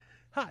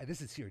Hi,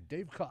 this is here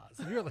Dave Cos.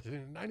 You're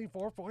listening to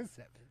 94.7.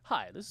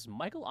 Hi, this is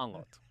Michael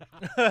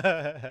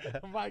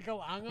Angot.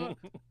 Michael Angot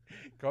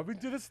coming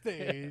to the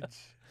stage.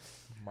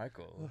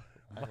 Michael.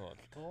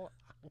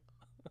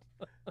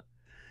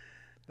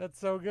 That's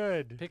so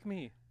good. Pick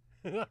me.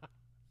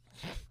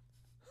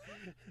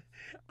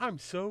 I'm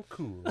so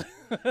cool.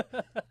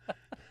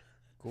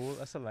 Cool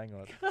as a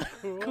langot.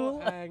 Cool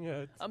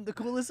Angot. I'm the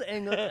coolest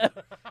Angot.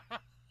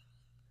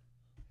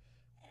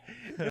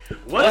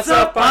 What's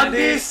up,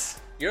 Pandis?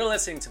 You're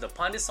listening to the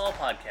Pandesal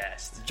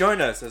Podcast.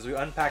 Join us as we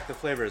unpack the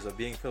flavors of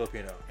being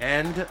Filipino.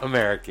 And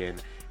American.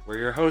 We're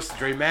your hosts,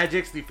 Dre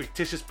Magix, the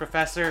fictitious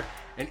professor,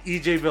 and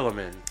EJ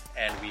Villaman.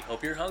 And we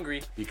hope you're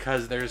hungry.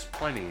 Because there's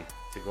plenty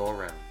to go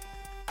around.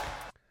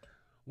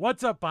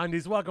 What's up,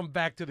 Pandis? Welcome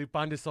back to the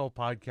Pandesal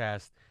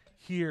Podcast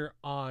here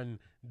on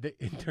the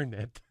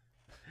internet.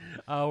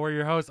 We're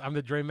your hosts. I'm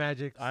the Dre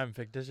Magix. I'm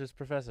fictitious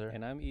professor.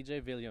 And I'm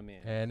EJ Villamin.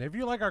 And if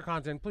you like our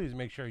content, please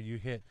make sure you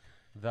hit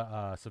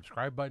the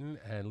subscribe button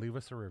and leave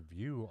us a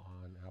review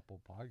on Apple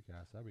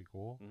Podcasts. That'd be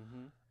cool.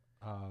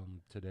 Mm-hmm.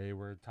 Today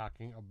we're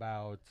talking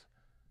about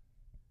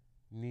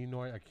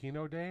Ninoy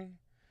Aquino Day.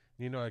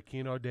 Ninoy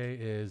Aquino Day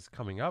is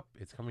coming up.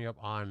 It's coming up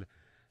on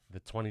the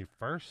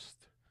 21st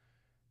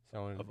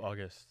Of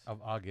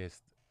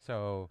August.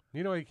 So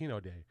Ninoy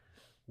Aquino Day.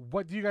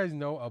 What do you guys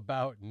know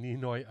about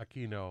Ninoy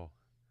Aquino?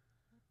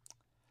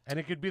 And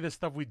it could be the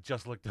stuff we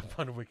just looked up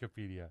on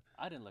Wikipedia.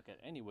 I didn't look at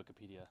any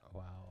Wikipedia.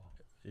 Wow.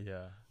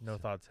 Yeah, no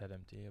thoughts head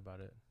empty about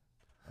it,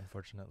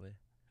 unfortunately.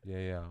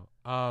 Yeah.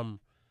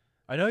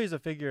 I know he's a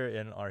figure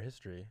in our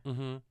history.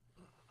 Mm-hmm.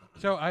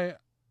 So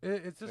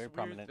it's this Very weird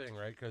prominent thing,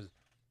 right? Because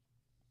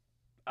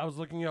I was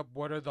looking up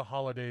what are the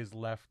holidays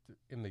left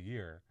in the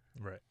year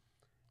Right.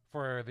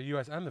 for the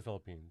U.S. and the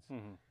Philippines.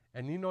 Mm-hmm.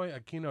 And Ninoy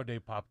Aquino Day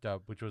popped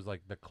up, which was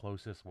like the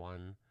closest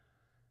one.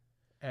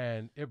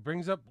 And it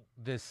brings up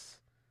this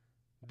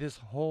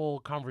whole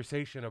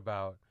conversation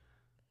about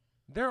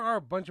there are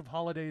a bunch of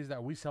holidays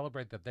that we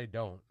celebrate that they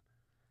don't.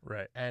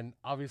 Right. And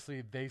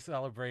obviously they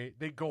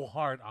go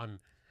hard on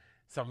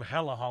some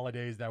hella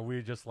holidays that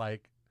we're just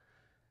like,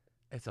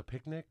 it's a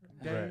picnic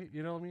day, Right.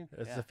 you know what I mean?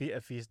 It's Yeah.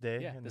 a feast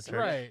day Yeah, in the this church.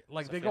 Right.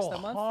 Like It's they a go Fiesta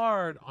month?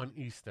 hard on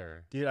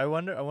Easter. Dude, I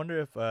wonder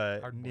if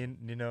Hard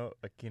Nino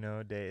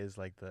Aquino Day is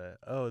like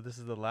this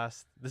is the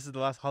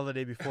last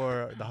holiday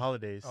before the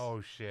holidays.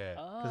 Oh shit.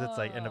 Because it's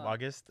like end of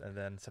August and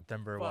then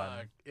September 1.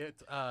 Fuck.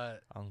 It's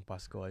Ang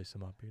Pasko ay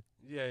sumapit.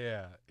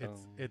 yeah.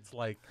 It's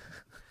like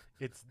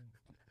it's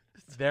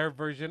their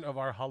version of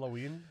our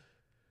Halloween.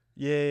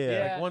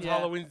 Yeah. Like once yeah.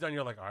 Halloween's done,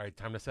 you're like, all right,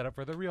 time to set up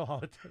for the real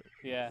holiday.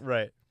 Yeah.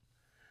 Right.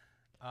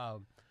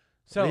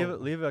 So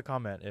leave a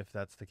comment if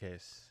that's the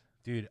case.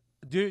 dude,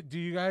 do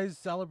you guys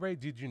celebrate?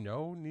 Did you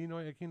know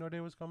Ninoy Aquino Day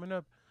was coming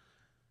up?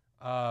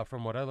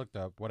 From what I looked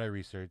up, what I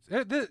researched,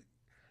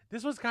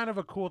 this was kind of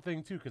a cool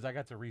thing too, because I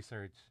got to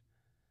research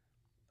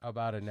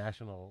about a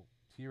national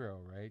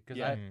hero, right? Because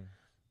Yeah.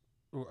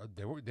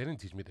 they didn't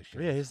teach me this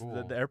shit. Yeah, in he's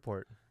school. the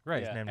airport.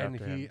 right, Yeah. named and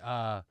after he,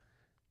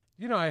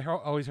 him. I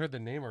always heard the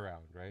name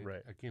around, right?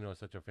 Right. Aquino is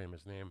such a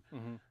famous name.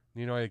 Mm-hmm.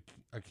 Ninoy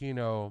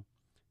Aquino,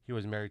 he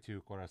was married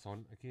to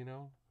Corazon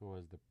Aquino, who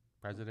was the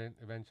president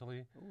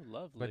eventually. Ooh, But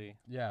lovely.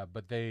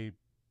 but they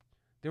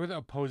were the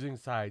opposing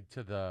side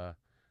to the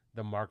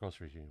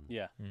Marcos regime.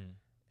 Yeah. Mm.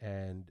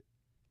 And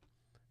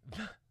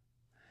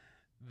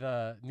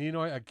the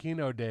Ninoy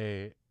Aquino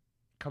Day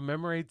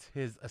commemorates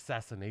his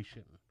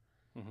assassination.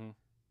 Mm-hmm.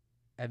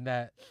 And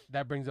that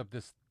brings up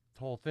this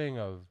whole thing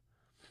of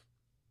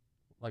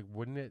like,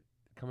 wouldn't it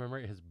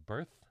commemorate his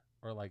birth,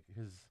 or like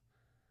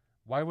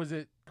why was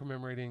it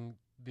commemorating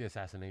the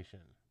assassination?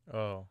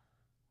 Oh.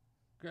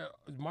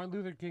 Martin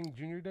Luther King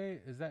Jr. Day,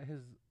 is that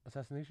his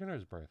assassination or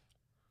his birth?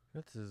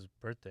 That's his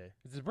birthday.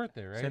 It's his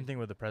birthday, right? Same thing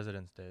with the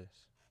president's days.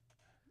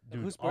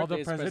 Dude, Whose all the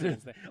birthday is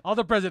presidents, President's Day? all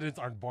the presidents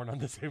aren't born on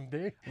the same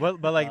day. Well,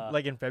 but Uh,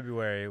 like in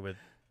February with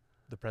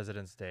the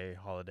President's Day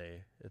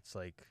holiday, it's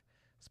like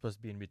supposed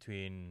to be in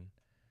between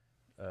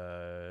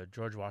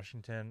George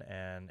Washington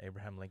and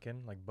Abraham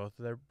Lincoln. Like both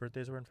of their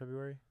birthdays were in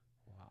February.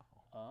 Wow.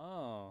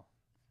 Oh.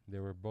 They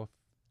were both.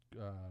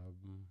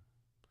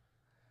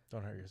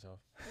 Don't hurt yourself.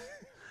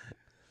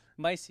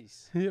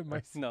 Mises. Yeah,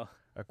 my No.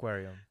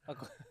 Aquarium.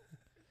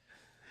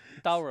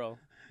 Tauro.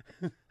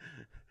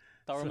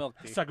 Tauro milk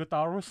tea.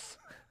 Sagittarius.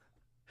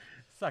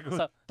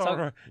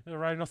 Sagittarius.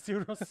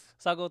 Rhinoceros.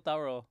 Sago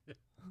Tauro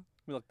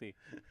milk tea.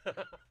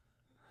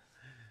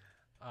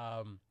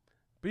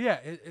 But yeah,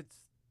 it's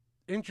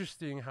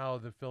interesting how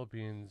the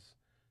Philippines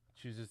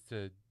chooses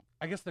to.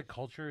 I guess the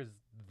culture is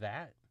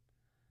that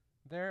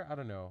there. I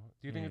don't know.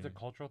 Do you think it's a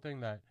cultural thing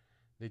that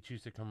they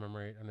choose to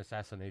commemorate an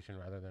assassination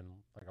rather than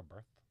like a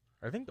birth?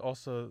 I think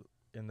also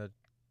in the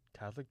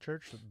Catholic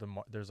Church,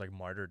 there's like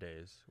martyr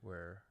days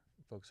where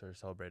folks are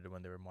celebrated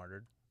when they were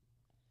martyred.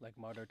 Like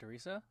Mother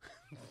Teresa.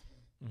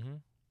 Mm-hmm.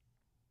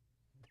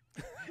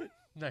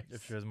 Nice.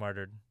 If she was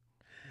martyred.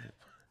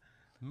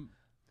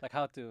 Like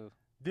how to.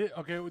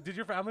 Did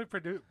your family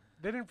produce?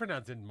 They didn't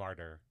pronounce it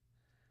martyr,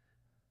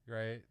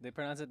 right? They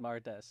pronounce it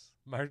Martes.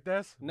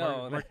 Martes?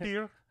 No,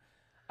 Martyr?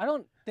 I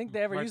don't think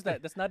they ever Mark use the-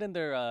 that. That's not in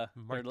their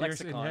Martyrs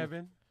in lexicon.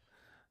 heaven.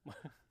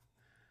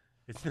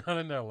 It's not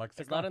in their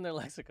lexicon. It's not in their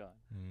lexicon,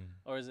 Mm.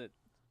 or is it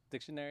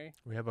dictionary?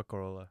 We have a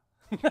Corolla.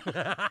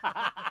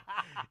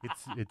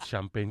 It's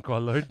champagne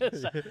colored,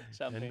 and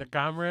Champagne. the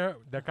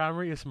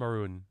Camry is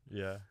maroon.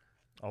 Yeah,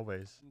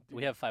 always.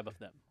 We have 5 of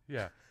them.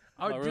 Yeah.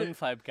 Maroon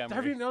 5 Camry.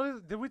 Have you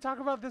noticed? Did we talk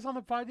about this on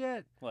the pod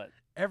yet? What?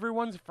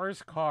 Everyone's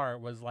first car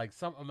was like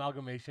some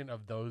amalgamation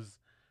of those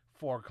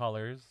 4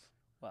 colors.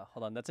 Wow,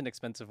 hold on. That's an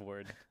expensive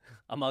word.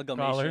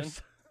 Amalgamation.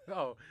 Colors.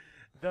 Oh,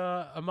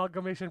 the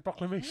amalgamation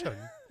proclamation.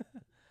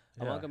 Yeah.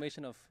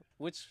 Amalgamation of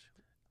which?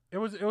 It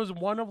was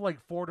one of like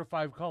 4 to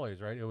 5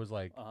 colors, right? It was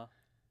like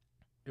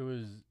it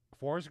was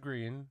forest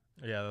green,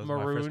 Yeah, that was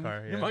maroon. my first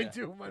car. Yeah. Mine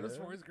too. Mine was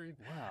forest green.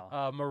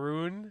 Wow.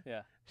 Maroon.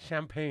 Yeah.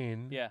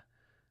 Champagne. Yeah.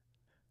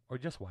 Or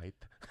just white.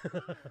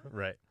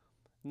 Right.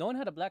 No one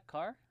had a black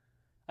car.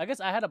 I guess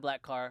I had a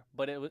black car,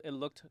 but it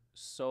looked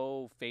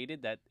so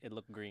faded that it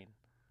looked green.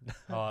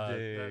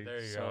 There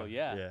you So go.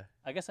 yeah. Yeah.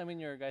 I guess I'm in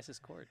your guys'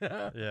 court.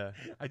 Yeah.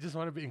 I just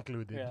want to be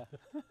included. Yeah.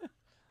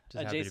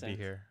 Just happy to Adjacent. be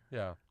here.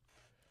 Yeah.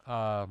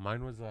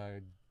 Mine was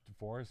a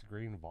forest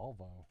green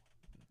Volvo.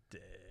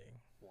 Dang.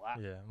 Wow.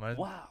 Yeah. My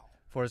Wow.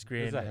 forest This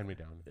green. is a hand me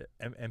down.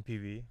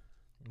 MPV.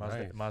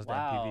 Mazda, Nice. Mazda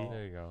Wow. MPV.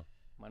 There you go.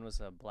 Mine was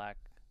a black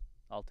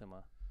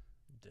Altima.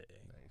 Dang.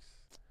 Nice.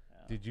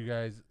 Yeah. Did you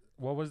guys?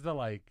 What was the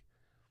like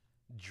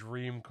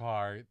dream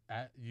car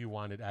you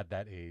wanted at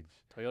that age?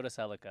 Toyota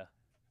Celica.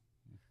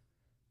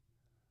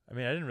 I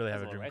mean, I didn't really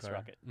have That's a dream rice car.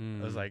 rocket.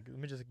 I was like, let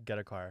me just get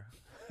a car.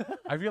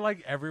 I feel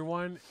like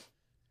everyone,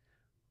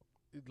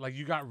 like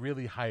you got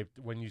really hyped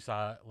when you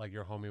saw like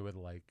your homie with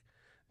like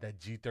that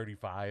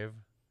G35.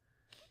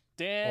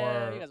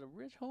 Damn, Or- you guys are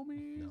rich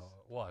homies. No,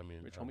 well, I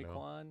mean, Rich I don't homie know.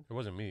 Quan. It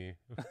wasn't me.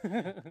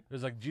 It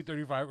was like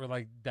G35 or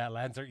like that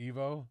Lancer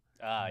Evo.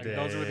 Ah, Like, yeah.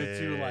 those were the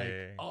two. Like,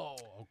 Dang. oh,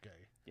 okay.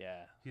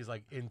 Yeah. He's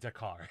like into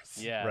cars.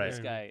 Yeah, Right. this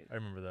guy I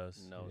remember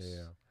those. knows.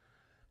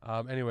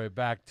 Yeah. Anyway,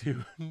 back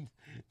to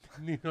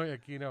Ninoy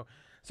Aquino.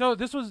 So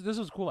this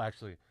was cool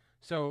actually.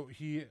 So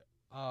he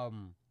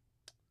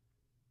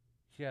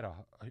had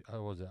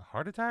was it a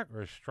heart attack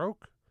or a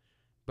stroke,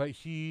 but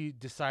he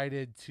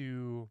decided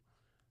to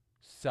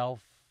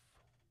self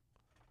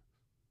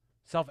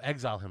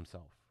exile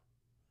himself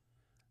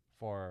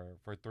for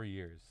 3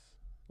 years.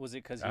 Was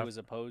it because he was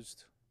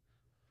opposed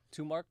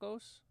to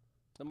Marcos,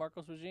 the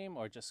Marcos regime,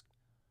 or just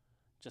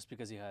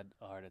because he had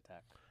a heart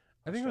attack?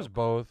 I think it was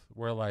both.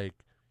 Where like,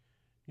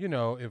 you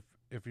know,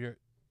 if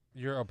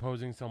you're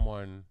opposing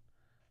someone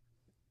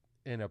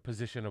in a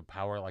position of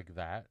power like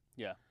that,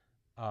 Yeah.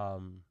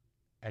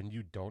 and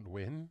you don't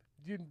win,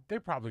 they're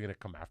probably gonna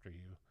come after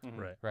you, Mhm.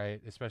 Right.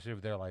 right? Especially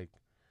if they're like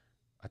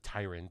a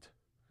tyrant.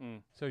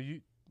 Mm. So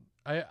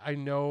I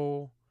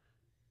know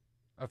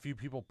a few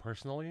people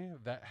personally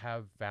that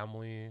have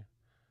family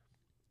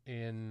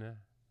in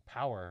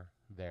power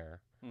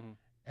there, Mhm.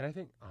 and I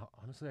think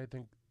honestly, I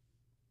think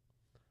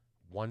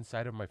one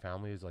side of my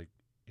family is like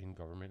in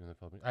government in the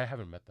Philippines. I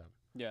haven't met them.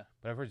 Yeah.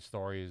 But I've heard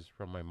stories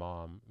from my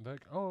mom. They're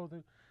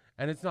like,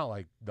 and it's not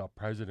like the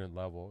president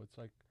level. It's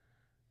like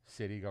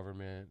city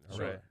government or,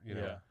 Right. you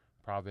know, Yeah.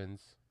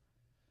 province.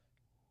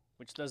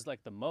 Which does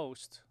like the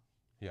most.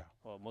 Yeah.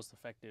 Well, most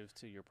effective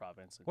to your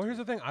province. and Well, here's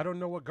to- the thing. I don't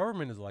know what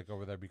government is like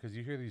over there because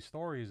you hear these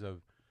stories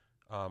of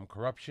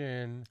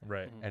corruption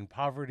Right. Mhm. and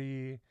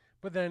poverty.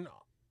 But then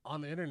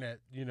on the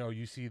internet, you know,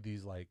 you see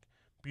these like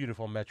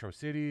beautiful metro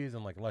cities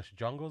and like lush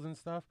jungles and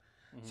stuff.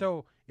 Mhm.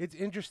 So it's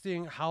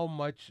interesting how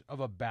much of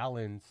a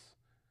balance,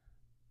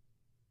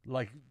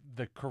 like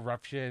the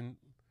corruption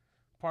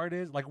part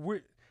is. Like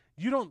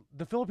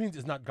the Philippines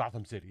is not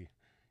Gotham City.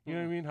 You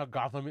know what I mean? How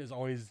Gotham is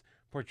always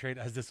portrayed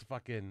as this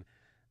fucking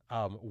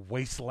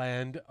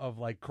wasteland of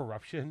like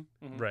corruption.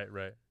 Mhm. Right.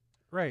 Right.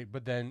 Right.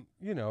 But then,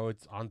 you know,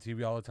 it's on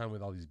TV all the time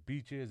with all these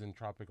beaches and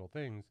tropical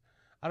things.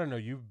 I don't know.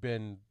 You've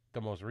been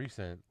the most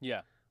recent.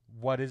 Yeah.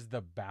 What is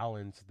the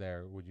balance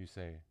there, would you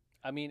say?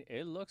 I mean,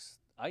 it looks.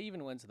 I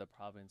even went to the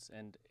province,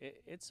 and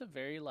it's a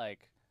very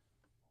like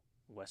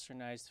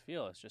westernized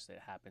feel. It's just it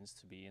happens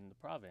to be in the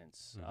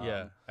province. Mhm.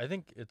 Yeah. I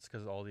think it's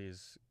because all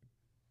these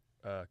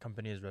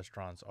companies,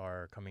 restaurants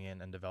are coming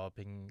in and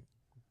developing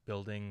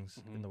buildings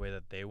in Mhm. the way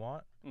that they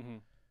want. Mm-hmm.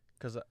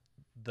 Because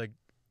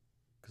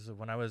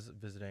when I was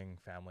visiting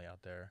family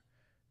out there,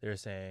 they were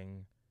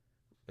saying,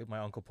 like my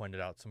uncle pointed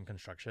out some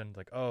construction,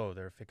 like, oh,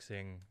 they're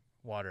fixing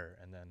water,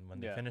 and then when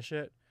they Yeah. finish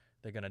it,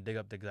 they're gonna dig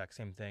up the exact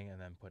same thing and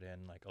then put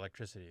in like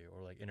electricity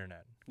or like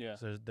internet. Yeah.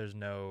 So there's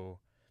no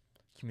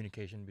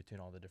communication between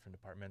all the different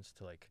departments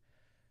to like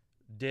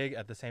dig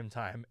at the same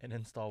time and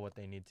install what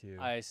they need to.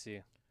 I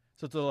see.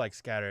 So it's a little like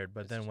scattered,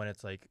 but It's then j- when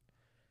it's like,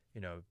 you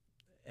know,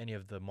 any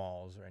of the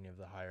malls or any of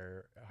the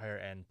higher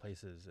end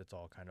places, it's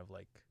all kind of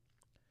like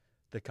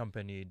the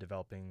company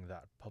developing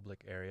that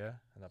public area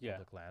and that Yeah.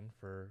 public land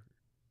for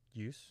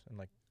use and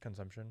like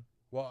consumption.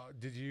 Well,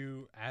 did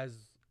you,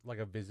 as like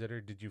a visitor,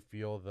 did you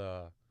feel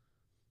the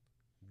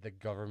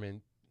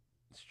government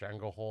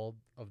stranglehold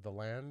of the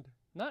land?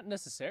 Not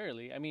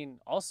necessarily. I mean,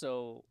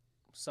 also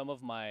some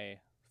of my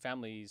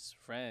family's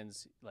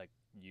friends, like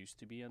used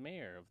to be a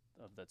mayor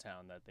of the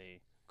town that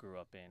they grew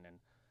up in,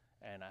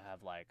 and I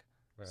have like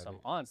some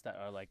aunts that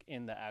are like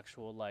in the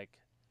actual like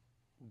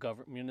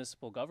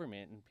municipal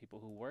government, and people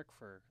who work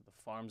for the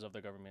farms of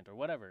the government or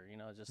whatever,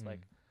 just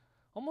like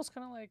almost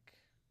kind of like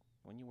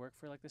when you work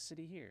for like the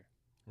city here,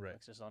 Right.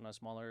 it's just on a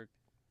smaller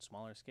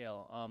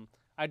scale.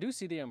 I do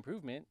see the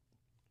improvement.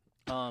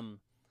 I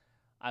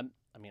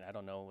mean, I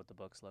don't know what the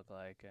books look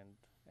like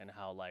and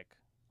how like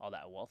all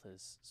that wealth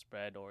is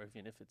spread, or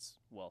even if it's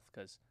wealth,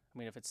 because I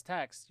mean, if it's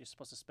taxed, you're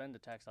supposed to spend the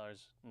tax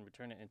dollars and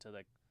return it into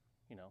like,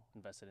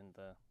 invested in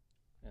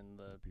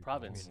the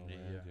province.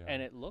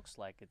 And it looks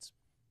like it's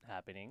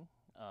happening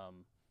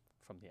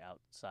from the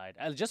outside.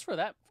 Just for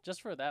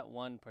that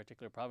one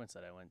particular province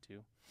that I went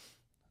to.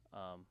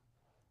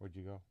 Where'd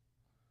you go?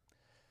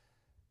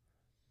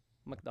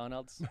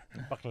 McDonald's.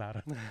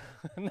 Baclara.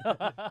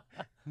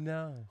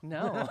 No.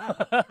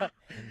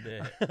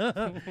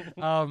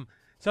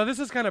 So this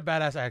is kind of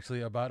badass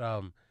actually about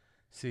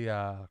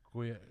Tito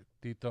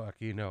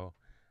Aquino.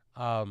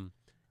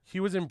 He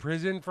was in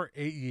prison for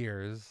 8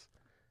 years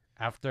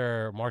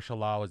after martial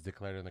law was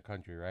declared in the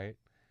country, right?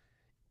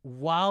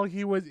 While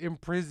he was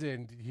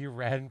imprisoned, he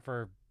ran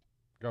for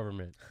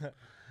government.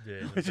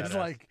 Which is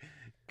like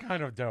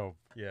kind of dope.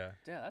 Yeah.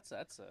 Yeah, that's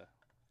a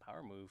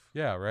power move.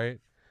 Yeah, right?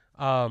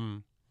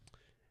 And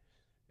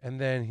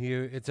then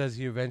it says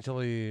he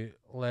eventually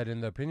led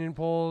in the opinion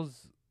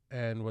polls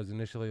and was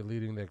initially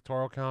leading the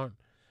electoral count,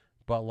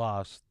 but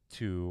lost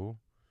to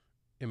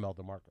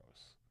Imelda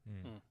Marcos,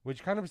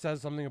 which kind of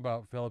says something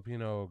about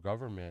Filipino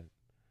government,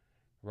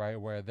 right?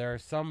 Where there are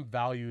some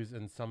values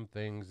and some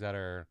things that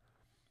are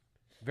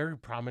very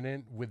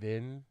prominent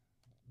within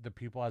the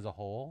people as a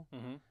whole,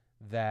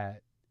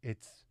 that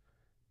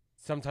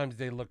sometimes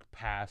they look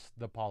past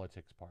the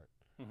politics part.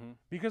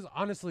 Because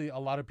honestly, a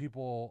lot of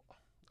people,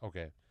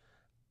 okay,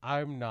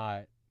 I'm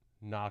not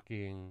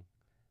knocking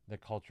the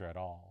culture at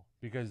all,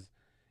 because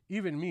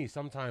even me,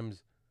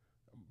 sometimes,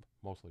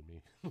 mostly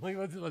me, like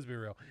let's be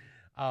real,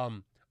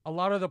 a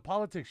lot of the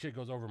politics shit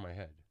goes over my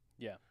head.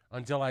 Yeah.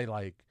 Until I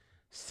like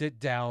sit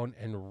down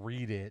and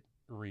read it.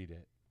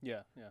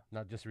 Yeah.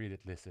 Not just read it,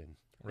 listen.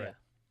 Right.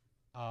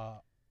 Yeah.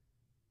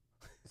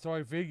 So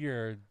I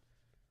figured,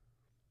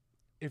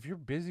 if you're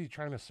busy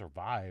trying to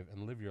survive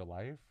and live your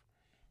life,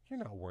 you're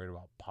not worried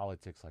about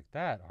politics like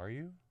that, are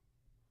you?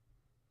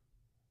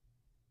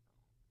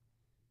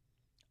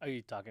 Are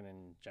you talking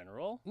in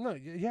general? No,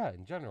 yeah,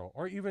 in general.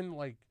 Or even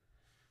like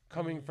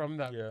coming from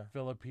that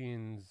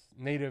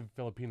native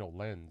Filipino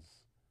lens.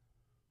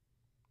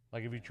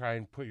 Like if you try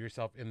and put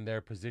yourself in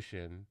their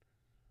position,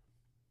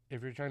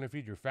 if you're trying to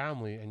feed your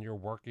family and you're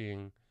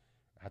working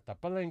at the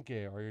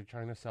palenque or you're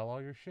trying to sell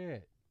all your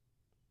shit,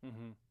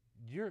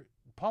 your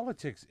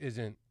politics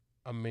isn't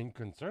a main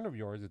concern of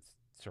yours. It's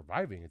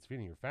surviving. It's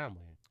feeding your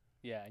family.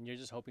 Yeah, and you're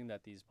just hoping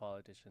that these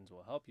politicians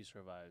will help you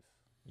survive.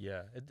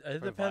 Yeah,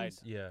 it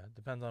depends. Yeah, it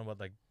depends on what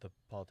like the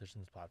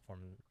politician's platform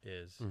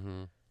is.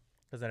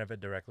 Because then if it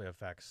directly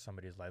affects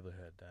somebody's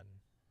livelihood, then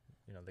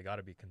they got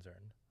to be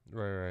concerned.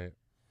 Right.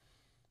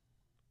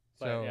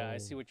 But So, yeah, I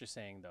see what you're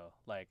saying though.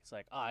 Like it's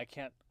like, I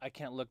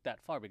can't look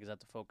that far because I have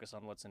to focus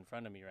on what's in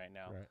front of me right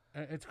now. Right.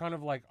 And it's kind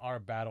of like our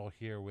battle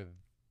here with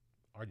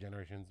our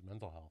generation's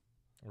mental health.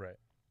 Right.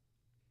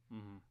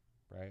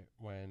 Right.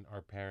 When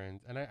our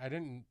parents, and I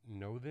didn't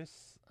know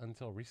this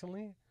until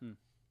recently.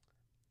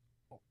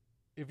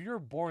 If you're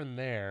born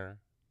there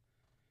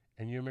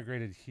and you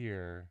immigrated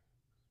here,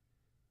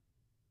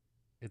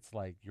 it's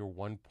like your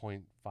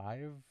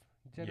 1.5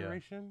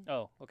 generation.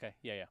 Oh, okay.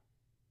 Yeah.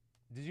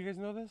 Did you guys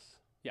know this?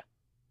 Yeah.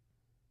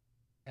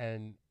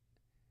 And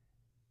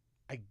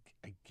I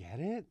get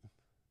it.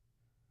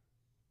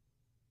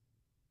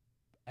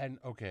 And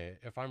okay,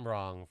 if I'm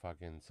wrong,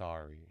 fucking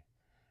sorry.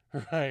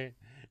 Right?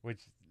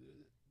 Which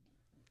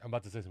I'm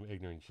about to say some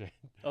ignorant shit.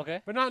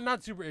 Okay. But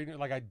not super ignorant,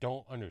 like I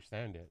don't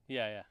understand it.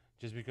 Yeah.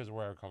 Just because of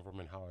where I come from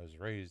and how I was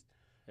raised.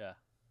 Yeah.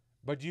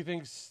 But do you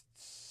think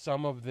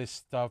some of this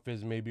stuff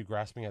is maybe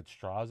grasping at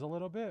straws a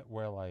little bit,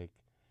 where like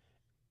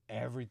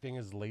everything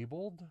is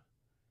labeled?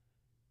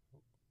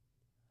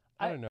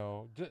 I don't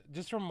know.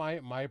 Just from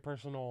my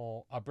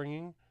personal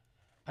upbringing,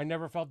 I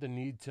never felt the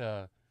need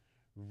to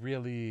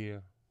really.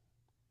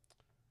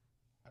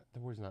 The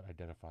word's not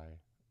identify,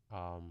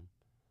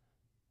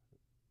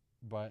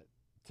 but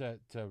to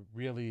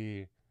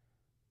really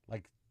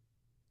like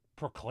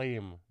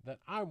proclaim that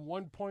I'm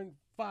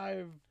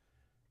 1.5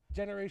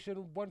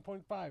 generation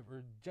 1.5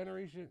 or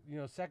generation,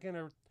 second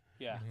or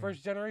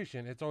first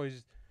generation. It's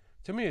always,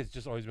 to me, it's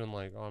just always been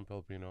like, oh, I'm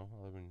Filipino,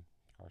 I live in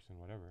Carson,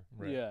 whatever.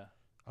 Right. Yeah.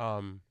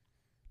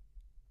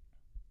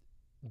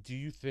 Do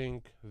you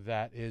think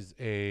that is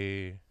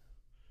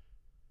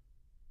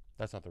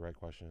that's not the right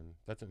question.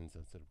 That's an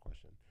insensitive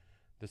question.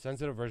 The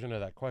sensitive version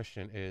of that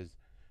question is,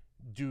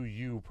 do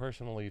you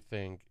personally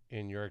think,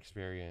 in your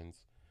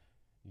experience,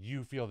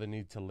 you feel the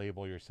need to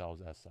label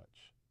yourselves as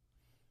such?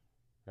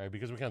 Right?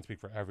 Because we can't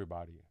speak for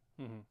everybody.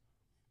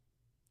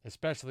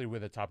 Especially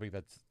with a topic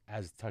that's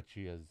as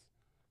touchy as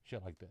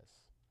shit like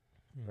this.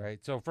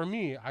 Right? So for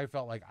me, I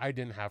felt like I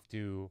didn't have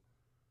to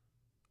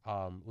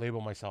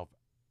label myself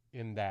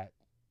in that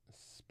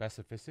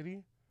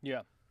specificity.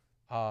 Yeah.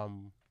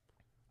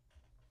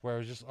 Where it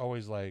was just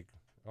always like,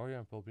 oh yeah,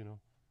 I'm Filipino.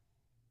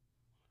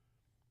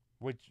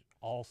 Which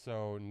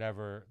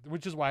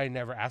is why I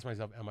never asked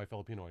myself, am I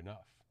Filipino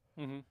enough?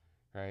 Mm-hmm.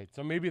 Right?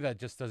 So maybe that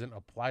just doesn't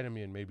apply to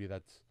me, and maybe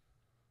that's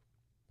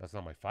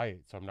not my fight,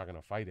 so I'm not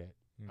going to fight it.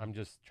 I'm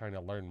just trying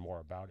to learn more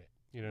about it.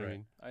 You know what I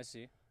mean? I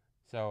see.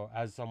 So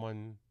as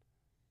someone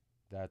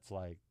that's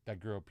like, that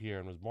grew up here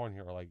and was born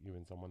here, or like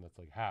even someone that's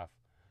like half,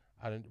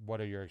 what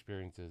are your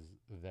experiences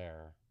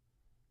there?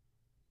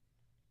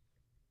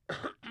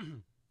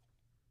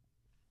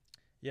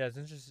 Yeah,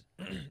 it's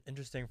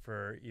interesting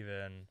for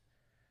even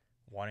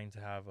wanting to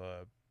have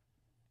a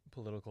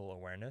political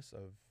awareness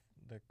of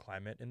the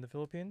climate in the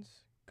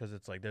Philippines, because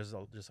it's like there's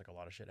just like a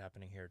lot of shit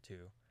happening here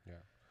too. Yeah.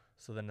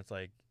 So then it's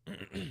like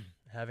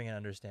having an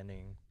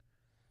understanding,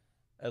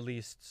 at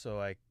least so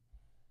I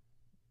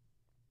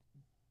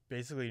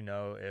basically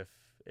know if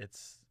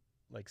it's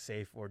like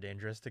safe or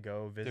dangerous to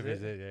go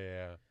visit.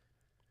 Yeah.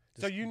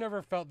 So you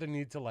never felt the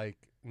need to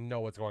like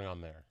know what's going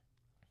on there?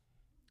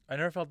 I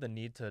never felt the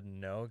need to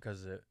know,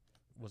 because it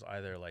was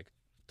either like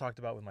talked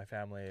about with my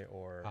family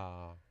or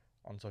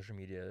on social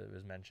media it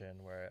was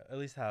mentioned, where I at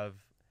least have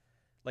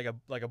like a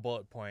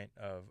bullet point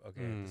of,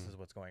 okay, this is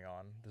what's going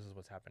on, this is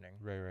what's happening.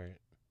 Right.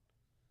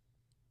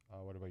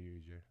 What about you,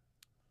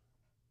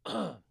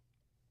 EJ?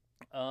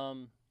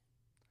 Well,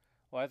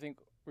 I think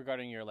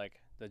regarding your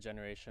like the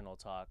generational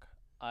talk,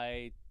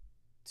 I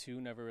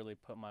too never really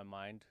put my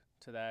mind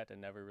to that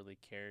and never really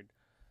cared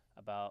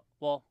about.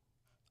 Well,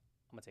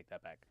 I'm gonna take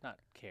that back. Not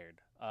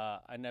cared.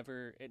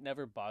 It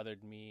never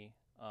bothered me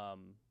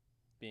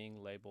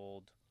being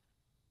labeled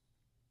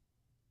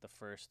the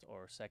first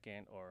or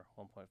second or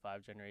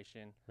 1.5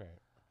 generation. Right.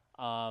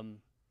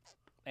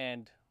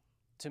 And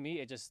to me,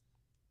 it just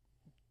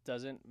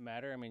doesn't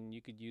matter. I mean,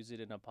 you could use it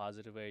in a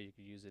positive way. You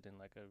could use it in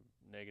like a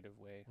negative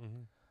way.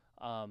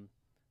 Mm-hmm.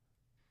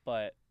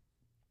 But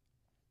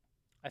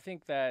I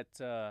think that.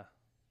 Bless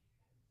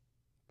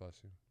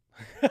you.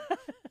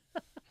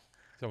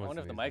 I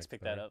wonder if the mics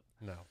picked that up.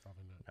 No,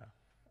 probably not.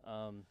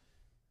 No.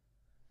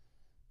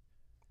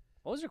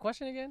 What was your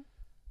question again?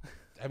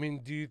 I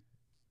mean, do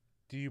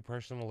you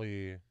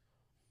personally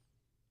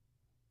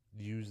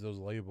use those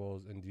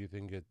labels, and do you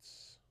think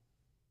it's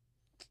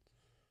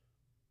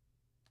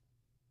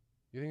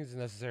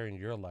necessary in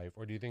your life,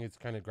 or do you think it's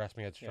kind of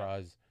grasping at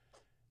straws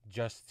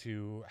just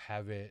to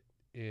have it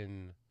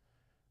in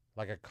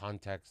like a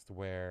context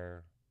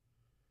where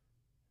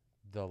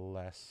the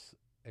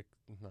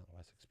not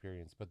less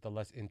experienced, but the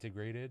less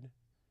integrated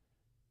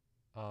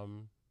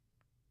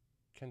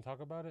can talk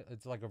about it?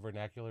 It's like a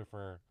vernacular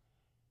for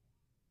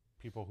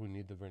people who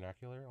need the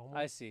vernacular almost.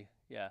 I see.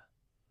 Yeah.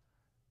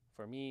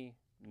 For me,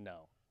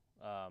 no.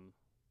 I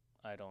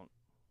don't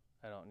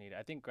need it.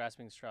 I think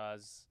grasping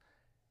straws,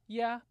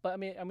 yeah, but I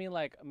mean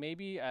like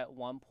maybe at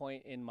one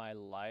point in my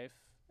life,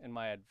 in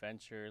my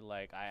adventure,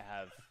 like I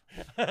have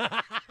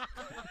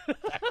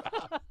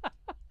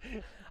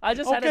I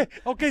just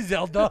okay,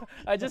 Zelda.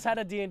 I just had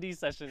a D&D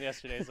session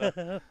yesterday,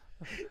 so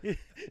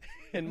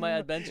in my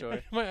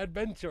adventure. My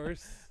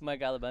adventures. My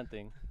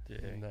gallivanting.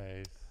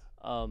 Nice.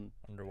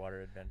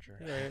 Underwater adventure.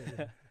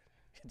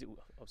 Dude,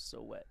 I was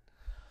so wet.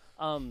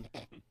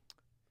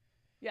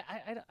 Yeah,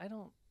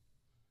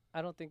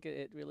 I don't think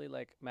it really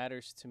like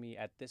matters to me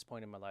at this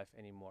point in my life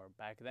anymore.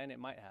 Back then it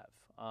might have.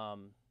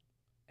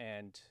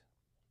 And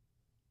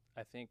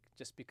I think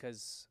just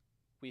because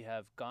we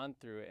have gone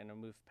through it and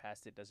moved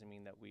past it doesn't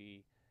mean that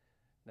we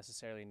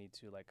necessarily need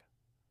to like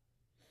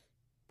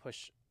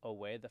push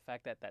away the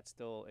fact that that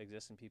still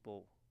exists and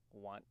people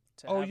want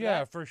to have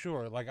that. For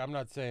sure. Like, I'm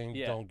not saying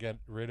don't get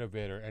rid of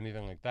it or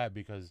anything like that,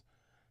 because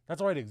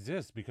that's why it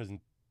exists, because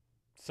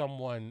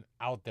someone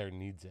out there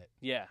needs it.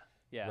 Yeah.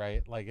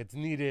 Right? Like, it's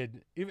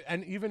needed,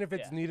 even if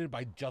it's needed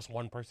by just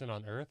one person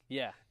on Earth,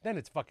 then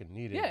it's fucking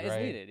needed, Yeah, it's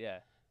right? needed, yeah.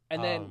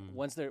 And then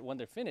when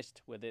they're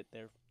finished with it,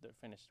 they're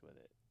finished with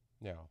it.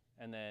 Yeah.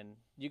 And then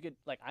you could,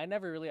 like, I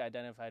never really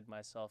identified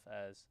myself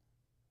as,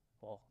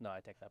 well, no, I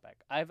take that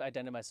back. I've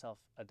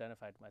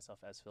identified myself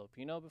as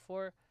Filipino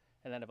before,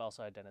 and then I've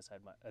also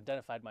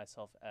identified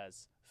myself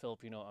as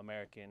Filipino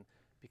American,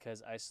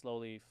 because I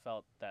slowly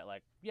felt that,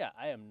 like,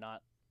 I am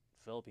not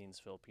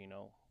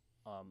Filipino.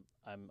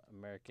 I'm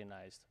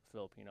Americanized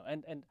Filipino.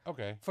 And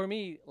okay. For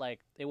me, like,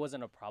 it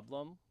wasn't a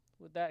problem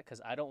with that,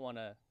 because I don't want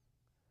to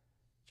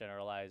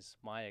generalize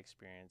my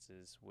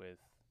experiences with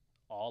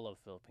all of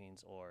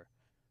Philippines or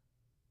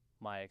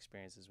my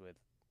experiences with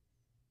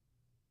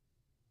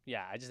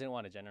I just didn't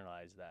want to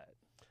generalize that.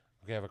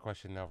 Okay, I have a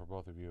question now for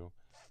both of you,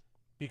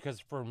 because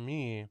for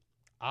me,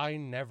 I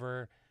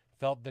never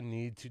felt the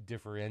need to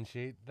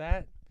differentiate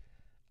that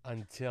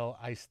until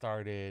I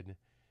started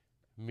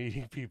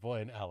meeting people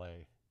in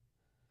LA.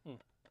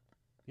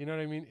 You know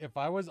what I mean? If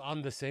I was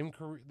on the same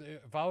career,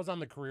 if I was on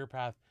the career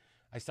path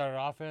I started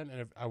off in, and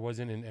if I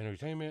wasn't in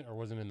entertainment or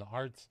wasn't in the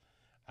arts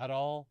at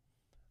all,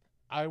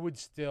 I would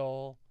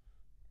still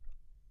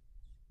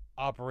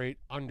operate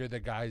under the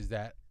guise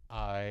that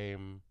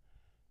I'm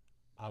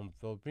I'm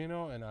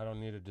Filipino and I don't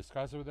need to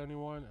discuss it with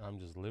anyone. I'm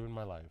just living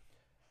my life.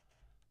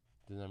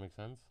 Does that make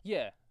sense?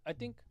 Yeah, I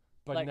think.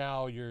 But Like-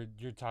 now you're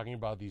talking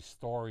about these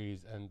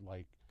stories and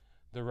like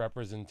the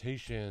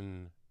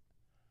representation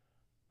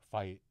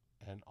fight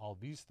and all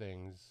these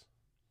things,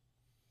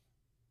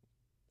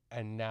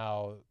 and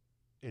now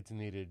it's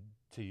needed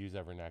to use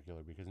that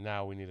vernacular because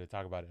now we need to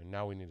talk about it and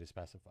now we need to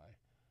specify,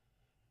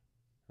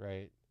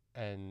 right?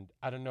 And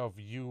I don't know if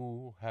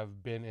you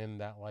have been in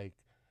that like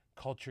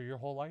culture your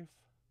whole life,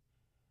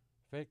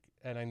 Vic,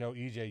 and I know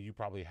EJ you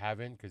probably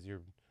haven't because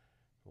you're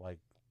like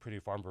pretty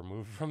far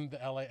removed from the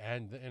LA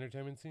and the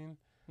entertainment scene.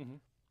 Mm-hmm.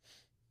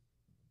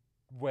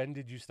 When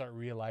did you start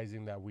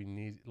realizing that we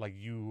need, like,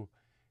 you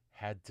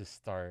had to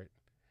start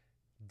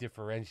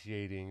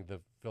differentiating the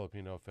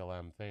Filipino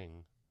film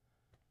thing?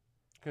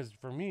 Because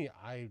for me,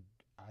 I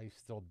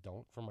still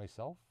don't for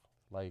myself.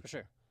 Like, For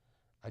sure.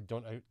 I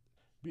don't.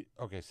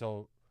 Okay,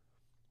 so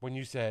when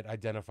you said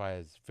identify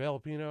as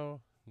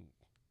Filipino,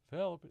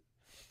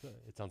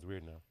 it sounds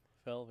weird now.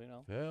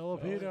 Filipino.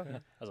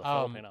 Filipino. As a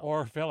Filipino.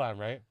 Or Philam,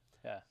 right?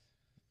 Yeah.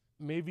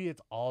 Maybe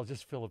it's all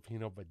just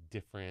Filipino but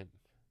different.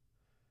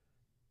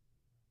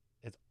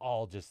 It's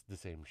all just the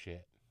same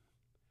shit,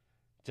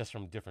 just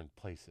from different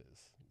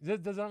places.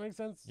 Does that make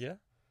sense? Yeah,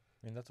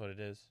 I mean that's what it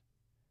is.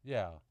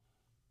 Yeah.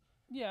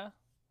 Yeah.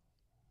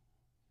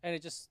 And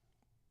it just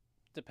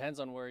depends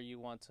on where you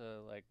want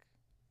to like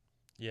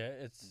Yeah,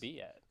 it's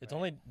be at. It's right?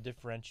 only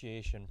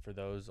differentiation for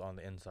those on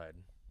the inside.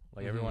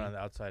 Like everyone Mhm. on the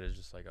outside is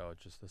just like, oh,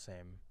 it's just the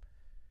same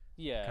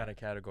yeah. kind of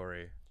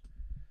category.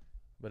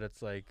 But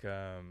it's like,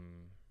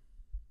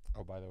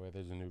 Oh, by the way,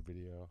 there's a new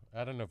video.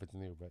 I don't know if it's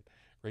new, but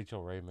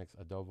Rachel Ray makes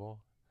adobo,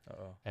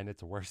 and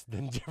it's worse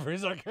than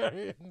Jeffrey's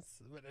Arcarians.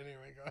 But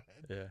anyway, go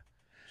ahead. yeah.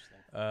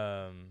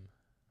 Interesting.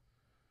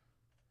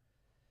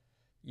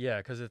 Yeah,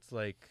 because it's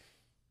like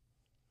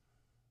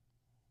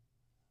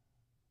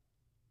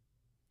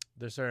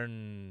there's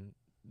certain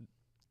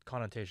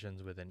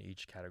connotations within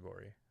each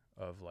category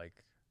of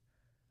like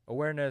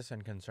awareness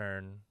and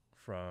concern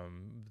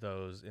from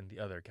those in the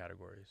other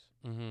categories.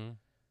 Mm-hmm.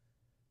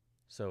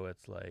 So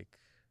it's like,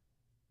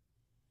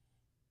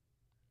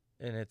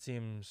 and it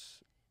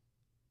seems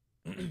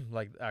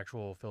like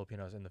actual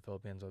Filipinos in the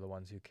Philippines are the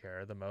ones who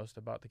care the most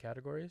about the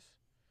categories.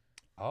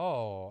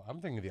 Oh, I'm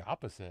thinking the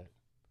opposite.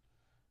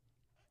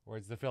 Where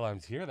it's the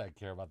Philams here that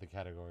care about the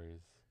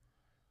categories.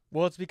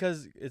 Well, it's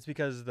because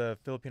the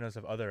Filipinos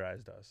have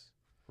otherized us,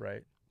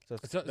 right? So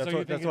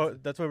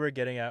that's what we're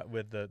getting at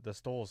with the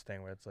Stoles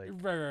thing, where it's like,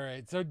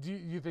 Right. So do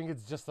you think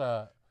it's just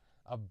a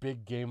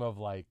big game of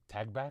like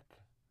tag back?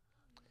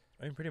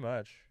 I mean, pretty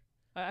much,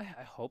 I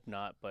hope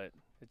not, but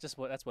it's just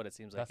that's what it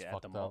seems like That's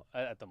at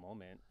the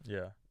moment.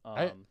 yeah.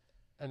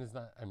 And it's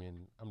not, I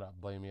mean, I'm not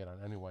blaming it on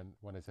anyone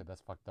when I say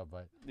that's fucked up,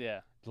 but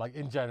Yeah. like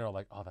in general,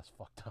 like, oh, that's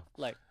fucked up.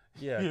 Like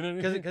Yeah, You know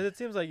what I mean? because it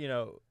seems like,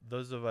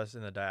 those of us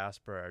in the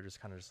diaspora are just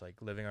kind of just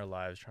like living our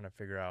lives trying to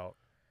figure out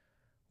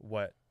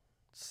what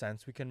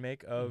sense we can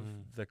make of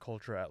Mhm. the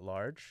culture at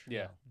large.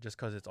 Yeah. Just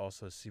because it's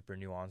also super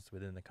nuanced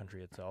within the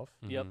country itself.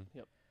 Yep. Mhm.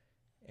 Yep.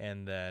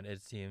 And then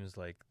it seems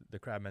like the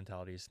crab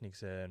mentality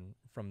sneaks in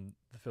from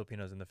the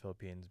Filipinos in the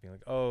Philippines, being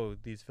like, oh,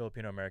 these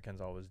Filipino Americans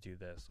always do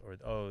this, or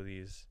oh,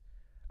 these.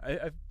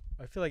 I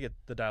feel like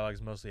the dialogue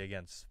is mostly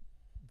against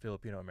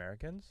Filipino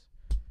Americans.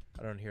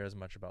 I don't hear as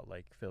much about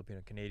like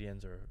Filipino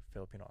Canadians or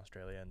Filipino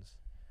Australians.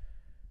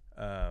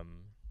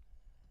 And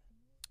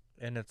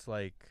it's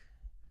like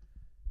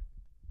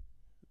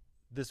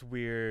this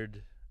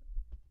weird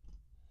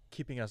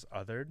keeping us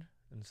othered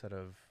instead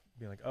of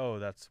being like, oh,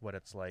 that's what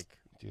it's like.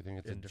 Do you think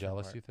it's in a different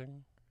jealousy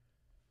thing?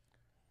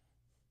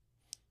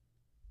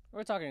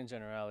 We're talking in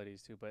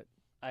generalities too, but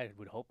I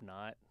would hope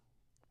not.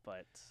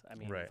 But I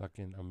mean, Right.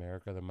 Fucking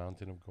America, the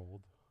mountain of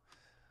gold.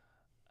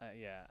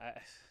 Yeah.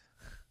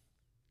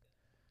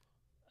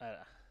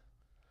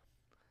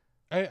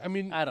 I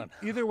mean, I don't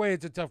know. Either way,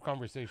 it's a tough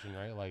conversation,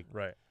 right? Like,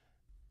 Right.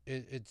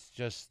 it's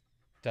just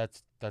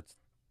that's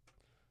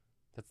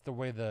the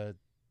way the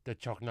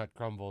chocolate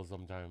crumbles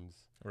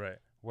sometimes, Right.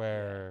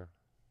 where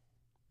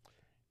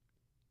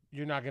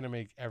you're not gonna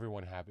make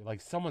everyone happy.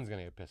 Like, someone's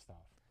gonna get pissed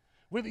off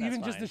with That's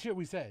even just the fine. shit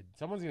we said.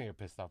 Someone's gonna get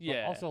pissed off.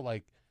 Yeah. But also,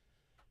 like,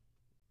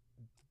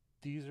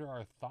 these are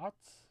our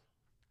thoughts,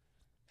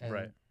 and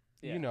Right.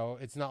 Yeah.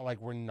 it's not like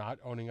we're not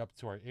owning up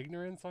to our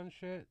ignorance on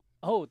shit,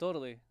 Oh,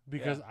 totally.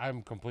 because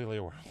I'm completely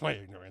aware of my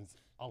ignorance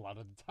a lot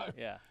of the time.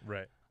 Yeah.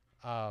 Right.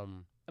 I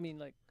mean,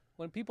 like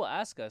when people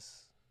ask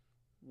us,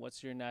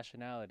 "What's your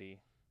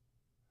nationality?"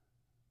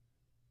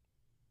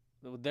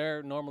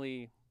 They're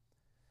normally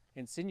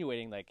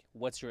insinuating like,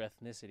 "What's your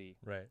ethnicity?"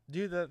 Right.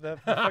 Dude, dude,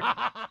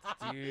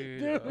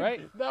 Dude,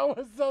 right? That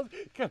was so.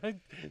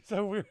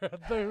 So we were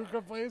at the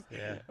hookah place.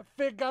 Yeah.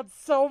 Fig got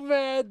so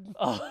mad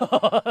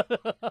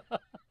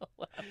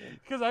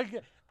because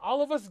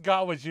all of us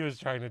got what she was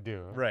trying to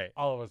do. Right.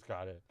 All of us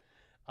got it.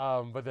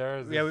 But there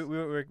was Yeah, we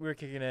were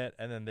kicking it,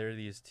 and then there are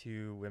these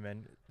two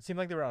women. It seemed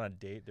like they were on a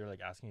date. They were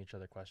like asking each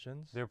other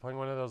questions. they were playing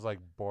one of those like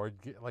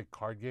like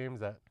card games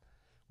that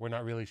we're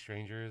not really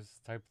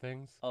strangers type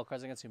things. Oh,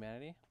 Cards Against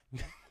Humanity.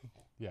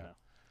 Yeah.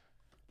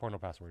 Porno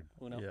password.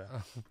 Uno.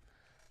 Yeah.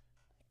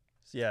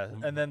 Yeah,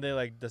 and then they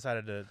like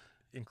decided to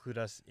include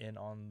us in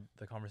on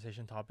the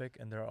conversation topic,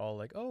 and they're all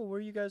like, "Oh, where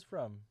are you guys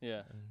from?"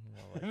 Yeah.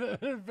 And we're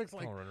like, Vic's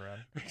like, "Don't run around."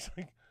 Vic's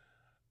like,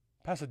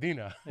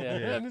 Pasadena. Yeah.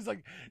 Yeah. And he's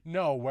like,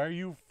 no, where are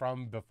you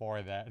from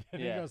before that?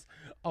 And Yeah. he goes,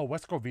 oh,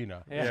 West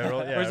Covina. Yeah.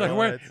 Where he's like,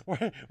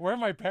 Rolling where are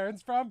my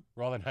parents from?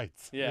 Rolling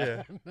Heights.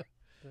 Yeah.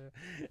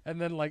 And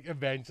then like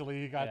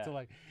eventually he got to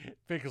like,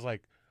 Vic was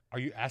like, are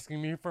you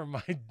asking me for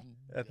my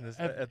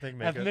ethnic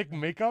makeup. ethnic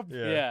makeup?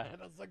 Yeah.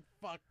 And I was like,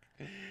 fuck.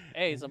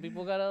 Hey, some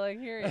people gotta like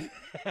hear it.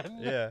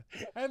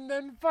 And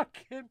then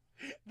fucking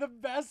the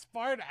best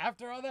part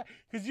after all that,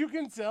 because you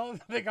can tell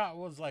they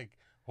was like,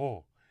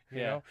 oh, you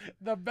know,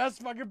 the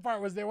best fucking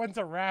part was they went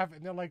to rap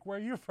and they're like, where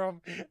are you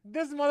from?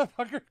 This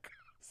motherfucker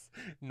goes,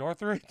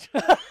 Northridge.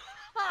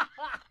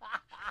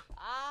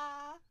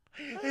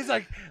 He's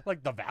like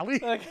the valley.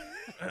 Like,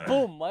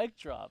 boom, mic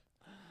drop.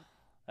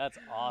 That's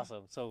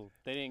awesome. So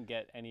they didn't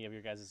get any of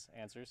your guys'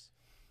 answers?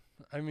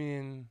 I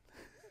mean,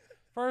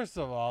 first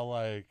of all,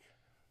 like,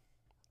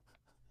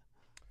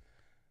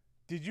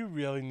 did you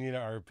really need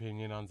our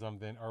opinion on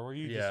something? Or were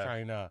you just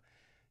trying to,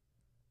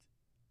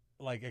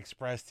 like,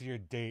 express to your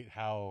date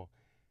how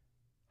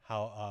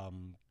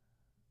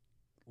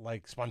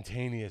like,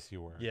 spontaneous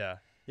you were? Yeah.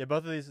 Yeah,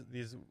 both of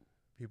these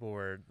people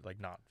were, like,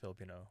 not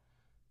Filipino.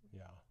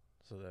 Yeah.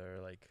 So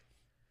they're, like,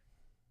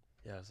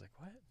 I was like,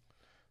 what?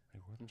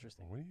 Like,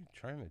 Interesting. What are you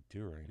trying to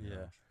do right now?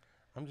 Yeah.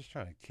 I'm just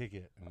trying to kick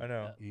it and I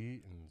know.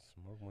 eat and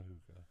smoke my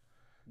hookah.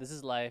 This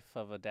is life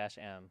of a Dash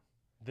M.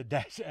 The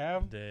Dash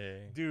Am?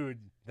 Dang. Dude,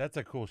 that's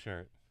a cool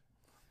shirt.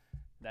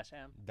 Dash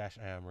M? Dash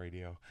Am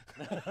radio.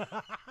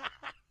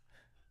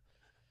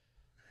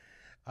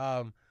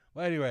 Well,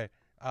 anyway,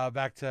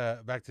 back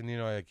to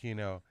Ninoy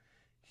Aquino.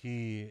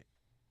 He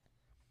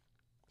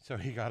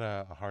got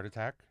a heart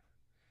attack,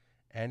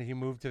 and he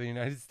moved to the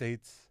United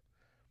States,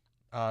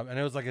 and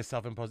it was like a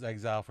self-imposed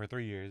exile for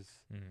 3 years,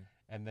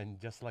 and then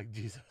just like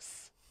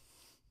Jesus,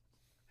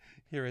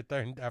 he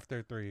returned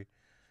after 3.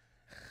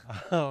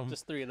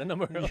 Just 3 in the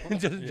number.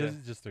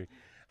 just 3.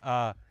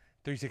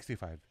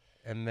 365,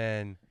 and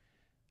then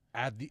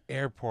at the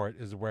airport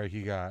is where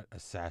he got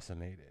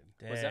assassinated.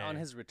 Was that on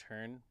his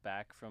return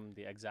back from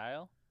the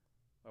exile?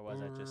 Or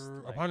was that just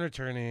like... Upon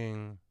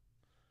returning,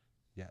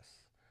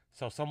 yes.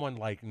 So someone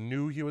like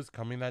knew he was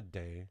coming that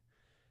day,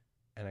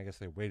 and I guess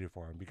they waited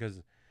for him,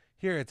 because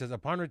here it says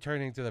upon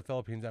returning to the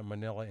Philippines at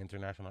Manila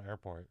International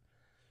Airport,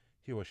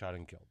 he was shot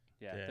and killed.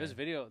 Yeah. There's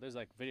video of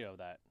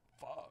that.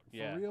 Fuck,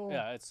 yeah. for real?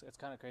 Yeah, it's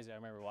kind of crazy. I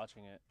remember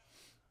watching it.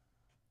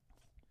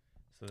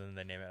 So then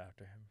they name it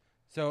after him.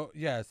 So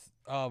yes,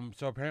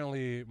 so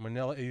apparently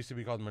Manila, it used to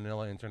be called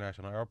Manila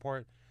International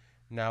Airport.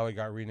 Now it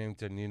got renamed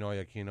to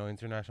Ninoy Aquino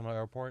International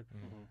Airport.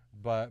 Mm-hmm.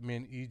 But me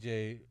and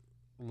EJ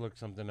looked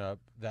something up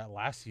that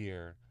last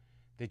year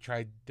they're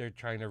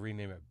trying to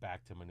rename it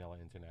back to Manila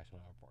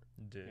International Airport.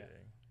 Dang. Yeah.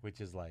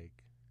 Which is like,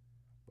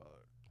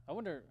 I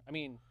wonder, I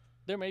mean,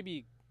 there may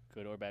be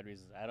good or bad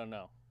reasons. I don't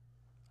know.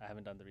 I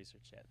haven't done the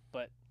research yet.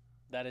 But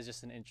that is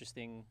just an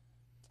interesting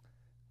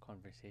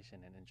conversation,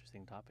 an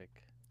interesting topic.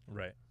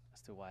 Right.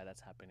 As to why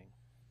that's happening.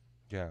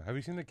 yeah. Have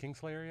you seen the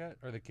Kingslayer yet,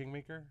 or the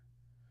Kingmaker?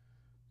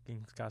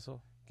 King's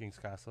Castle. King's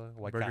Castle,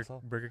 White Burger,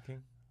 Castle, Burger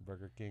King.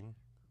 Burger King,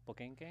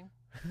 Booking King?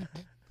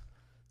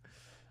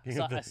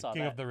 King I saw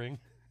King that. of the Ring,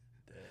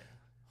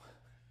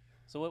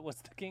 So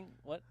what's the king?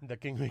 What? the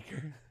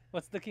Kingmaker,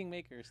 What's the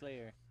Kingmaker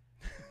Slayer?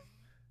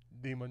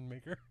 Demon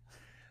Maker.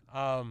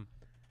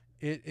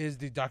 It is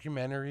the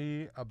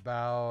documentary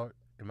about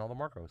Imelda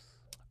Marcos.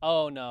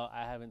 Oh no,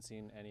 I haven't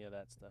seen any of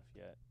that stuff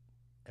yet.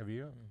 Have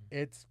you?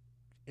 It's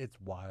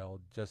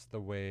wild, just the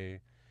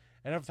way,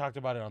 and I've talked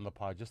about it on the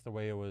pod. Just the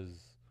way it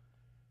was.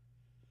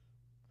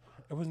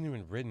 It wasn't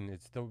even written.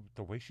 It's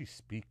the way she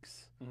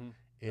speaks. Mm-hmm.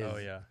 Is Oh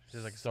yeah,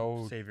 she's like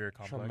so savior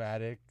complex.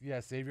 traumatic.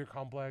 Yeah, savior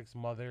complex,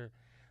 mother.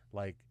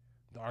 Like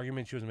the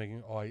argument she was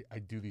making. Oh, I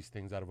do these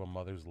things out of a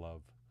mother's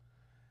love,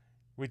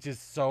 which is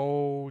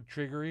so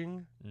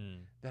triggering.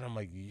 That I'm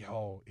like,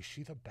 yo, is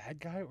she the bad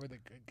guy or the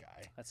good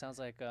guy? That sounds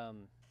like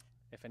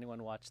if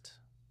anyone watched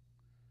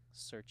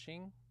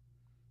Searching,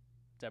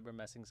 Deborah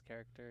Messing's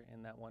character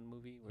in that one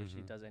movie where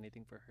she does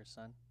anything for her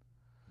son.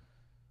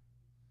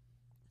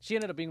 She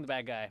ended up being the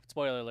bad guy.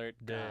 Spoiler alert.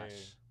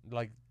 Gosh.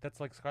 Like that's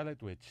like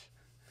Scarlet Witch.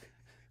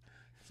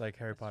 It's like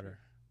Harry Potter.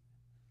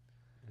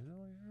 Is it like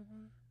Harry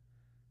Potter?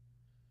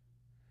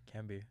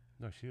 Can be.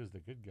 No, she was the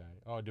good guy.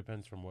 Oh, it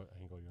depends from what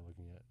angle you're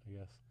looking at, I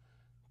guess.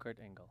 Kurt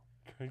Angle.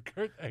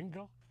 Kurt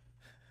Angle.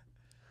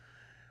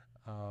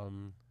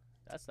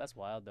 That's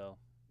wild though.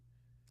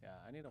 Yeah,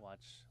 I need to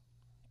watch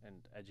and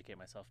educate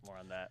myself more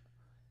on that.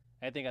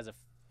 I think as a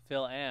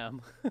Phil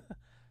Am,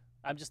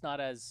 I'm just not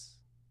as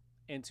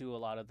into a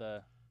lot of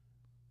the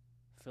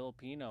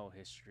Filipino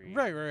history.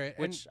 Right.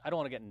 Which I don't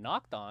want to get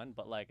knocked on,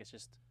 but like it's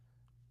just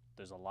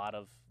there's a lot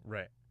of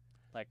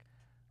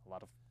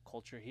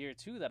culture here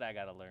too that I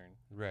gotta learn.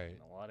 Right.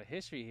 And a lot of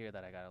history here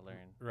that I gotta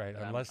learn. Right.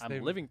 And Unless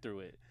I'm living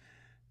through it.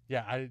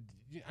 Yeah,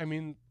 I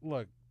mean,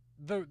 look,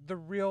 the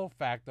real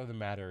fact of the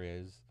matter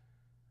is,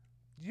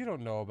 you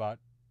don't know about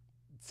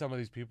some of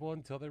these people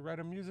until they write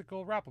a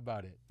musical rap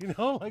about it. You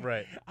know, like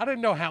Right. I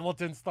didn't know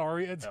Hamilton's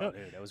story until Oh,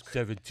 dude, that was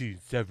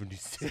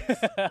 1776.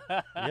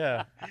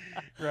 Yeah.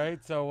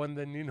 Right. So when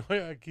the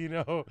Ninoy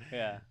Aquino,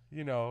 Yeah.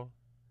 you know,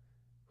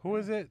 who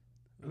is it?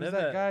 Who's They're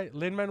that the- guy?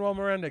 Lin-Manuel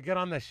Miranda. Get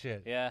on that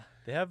shit. Yeah.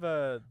 They have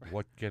a.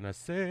 What can I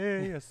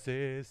say? I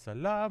say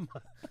salam.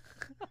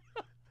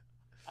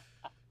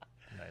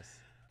 Nice.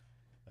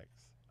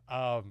 Thanks.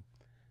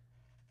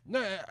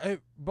 No,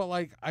 but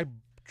like I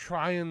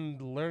try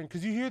and learn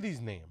because you hear these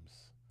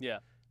names Yeah.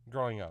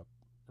 growing up,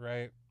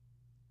 right?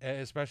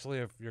 Especially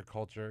if your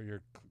culture,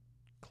 you're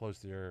close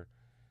to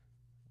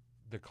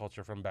the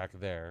culture from back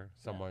there.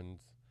 Someone's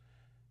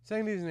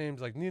saying these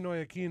names like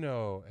Ninoy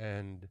Aquino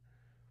and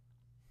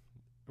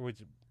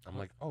which I'm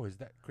like, oh, is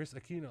that Chris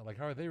Aquino? Like,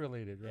 how are they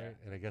related, right?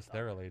 Yeah. And I guess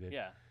they're related.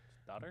 Yeah.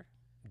 Daughter.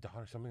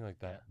 Something like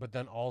that. Yeah. But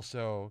then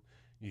also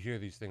you hear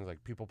these things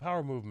like People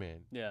Power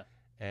Movement, Yeah.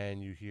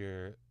 and you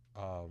hear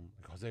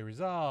Jose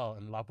Rizal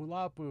and Lapu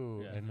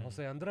Lapu Yeah. and Mhm.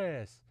 Jose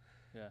Andres,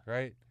 Yeah.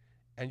 right?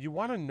 And you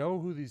want to know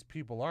who these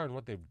people are and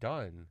what they've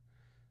done,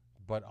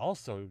 but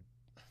also,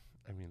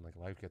 I mean, like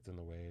life gets in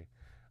the way,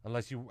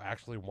 unless you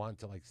actually want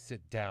to like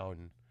sit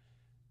down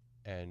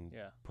and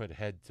Yeah. put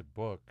head to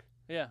book,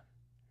 Yeah.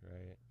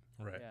 right?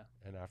 Right. Yeah.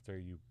 And after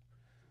you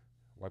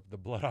wipe the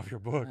blood off your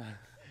book,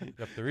 you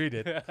have to read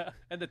it.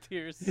 And the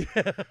tears.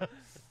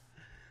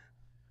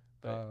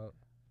 But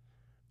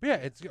yeah,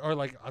 it's or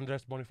like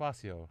Andres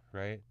Bonifacio,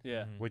 right?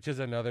 Yeah. Mhm. Which is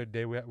another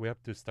day we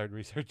have to start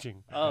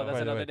researching. Oh, by that's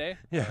the another way. day?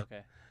 Yeah.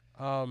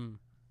 Oh, okay.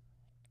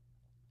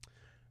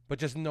 But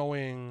just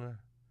knowing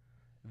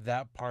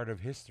that part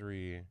of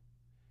history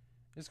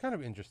is kind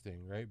of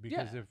interesting, right?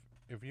 Because Yeah.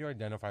 if you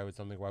identify with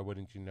something, why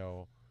wouldn't you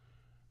know?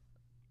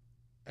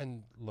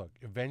 And look,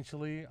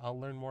 eventually I'll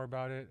learn more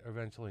about it.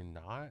 Eventually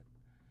not,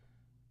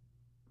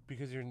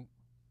 because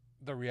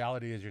the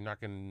reality is you're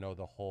not going to know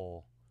the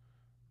whole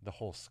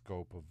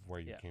scope of where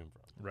you Yeah. came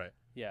from. Right.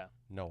 Yeah.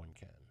 No one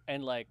can.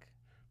 And like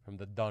From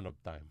the dawn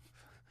of time,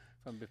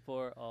 from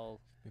before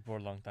all Before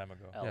a long time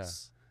ago.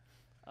 else.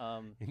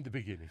 in the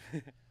beginning.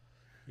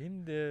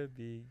 In the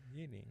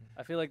beginning.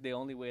 I feel like the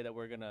only way that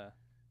we're gonna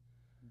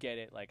get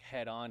it like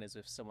head on is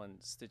if someone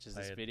stitches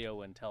this Right.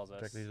 video and tells us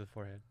Directly to the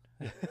forehead.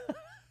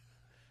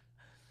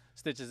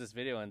 stitches this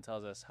video and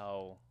tells us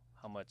how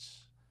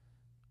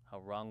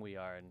wrong we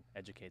are and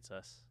educates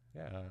us,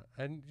 Yeah,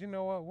 and you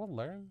know what? We'll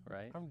learn.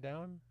 right? I'm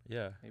down.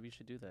 Yeah. Maybe you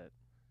should do that.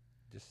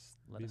 Just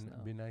Let us know.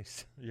 be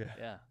nice. Yeah.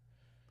 Yeah.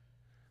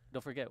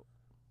 Don't forget,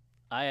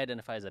 I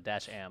identify as a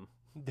dash am.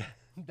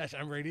 Dash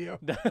M Radio.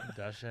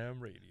 Dash Ham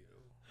Radio.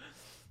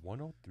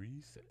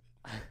 1037.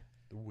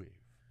 The Wave.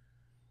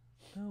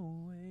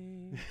 No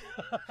way.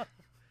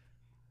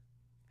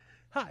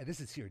 Hi, this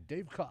is your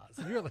Dave Cos.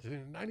 You're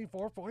listening to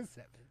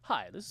 94.7.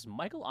 Hi, this is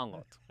Michael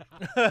Angot.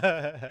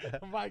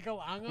 Michael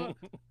Angot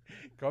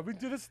coming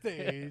to the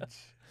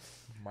stage.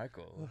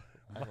 Michael.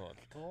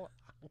 Michael.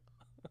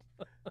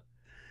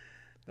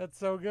 That's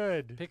so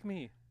good. Pick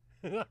me.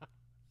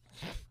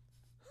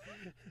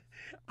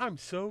 I'm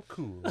so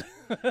cool.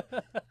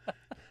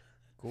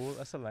 Cool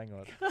as a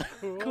langot.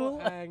 Cool.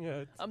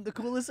 Angot. I'm the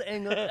coolest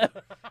Angot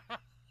ever.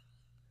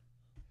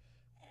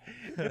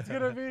 It's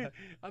gonna be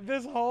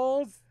this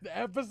whole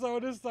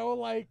episode is so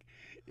like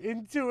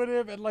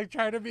intuitive and like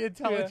trying to be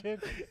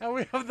intelligent, and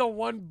we have the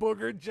one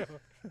booger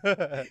joke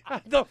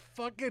at the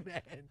fucking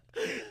end,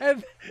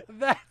 and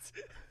that's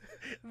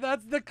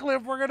the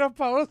clip we're gonna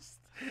post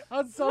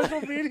on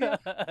social media.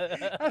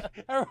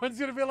 Everyone's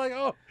gonna be like,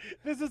 "Oh,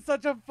 this is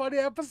such a funny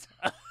episode,"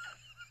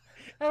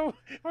 and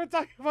we're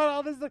talking about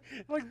all this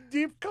like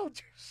deep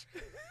culture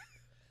shit.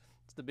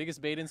 It's the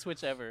biggest bait and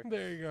switch ever.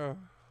 There you go.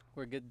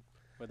 We're good.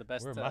 We're the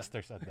best. We're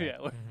masters at that. Yeah,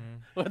 Mm-hmm.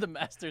 we're the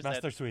masters.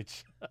 Master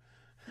switch.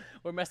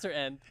 We're master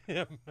end.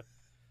 Yeah.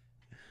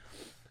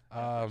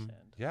 Understand.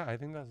 Yeah, I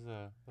think that's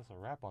a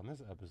wrap on this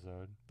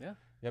episode. Yeah.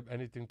 Yep.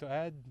 Anything to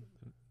add?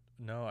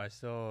 No, I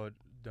still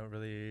don't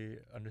really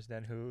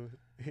understand who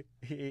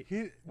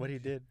what he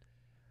did.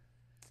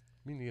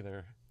 Me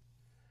neither.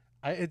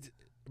 It's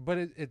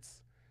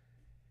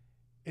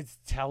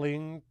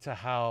telling to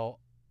how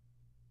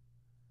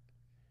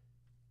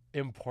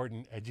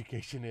important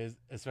education is,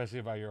 especially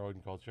about your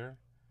own culture.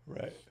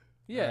 Right.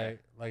 Yeah. Right?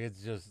 Like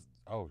it's just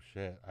oh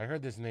shit. I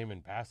heard this name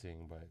in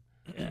passing, but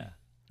Yeah.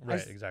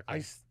 Right, exactly. I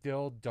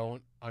still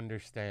don't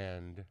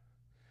understand.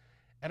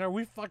 And are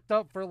we fucked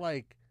up for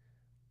like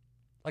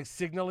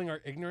signaling our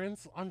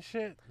ignorance on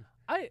shit?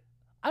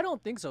 I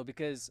don't think so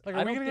because Like, I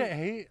are we don't gonna think, get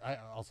hate?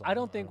 I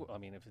don't think. I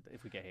mean,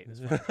 if we get hate, it's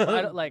fine. But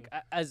I don't, like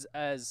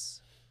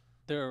as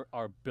there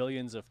are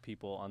billions of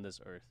people on this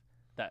earth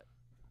that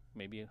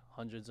maybe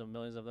hundreds of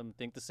millions of them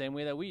think the same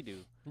way that we do.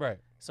 Right.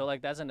 So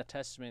like that's an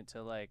testament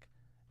to like,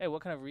 hey,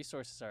 what kind of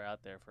resources are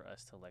out there for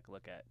us to like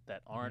look at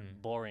that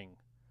aren't boring?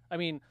 I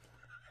mean,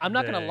 I'm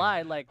not gonna Dang.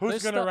 lie. Like,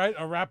 Who's gonna write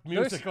a rap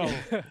there's- musical?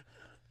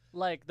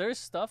 like there's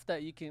stuff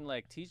that you can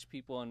like teach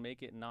people and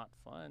make it not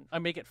fun. I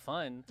make it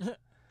fun.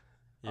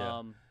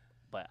 Yeah.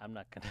 But I'm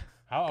not gonna.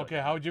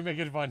 How would you make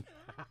it fun?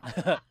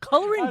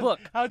 Coloring book.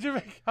 How would you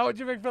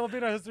make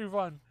Filipino history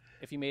fun?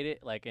 if you made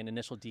it like an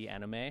initial D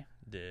anime.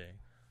 Dang.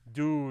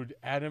 Dude,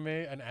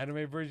 an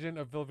anime version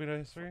of Filipino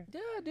history?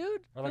 Yeah,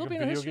 dude. Or like a Filipino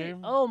video history?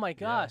 game? Oh my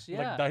gosh,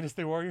 yeah. Like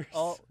Dynasty Warriors?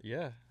 Oh,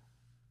 Yeah.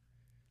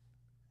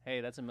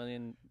 hey, that's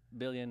 $1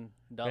 billion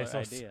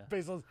idea.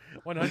 Pesos,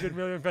 100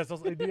 million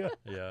pesos idea.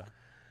 Yeah.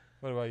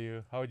 What about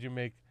you? How would you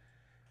make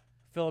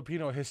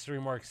Filipino history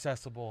more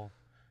accessible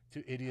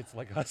to idiots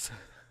like us?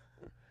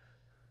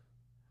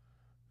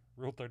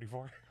 Rule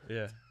 34.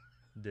 Yeah.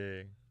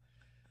 Dang.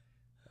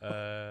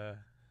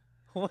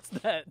 What's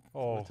that?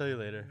 Oh, I'll tell you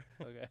later.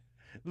 Okay.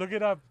 look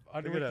it up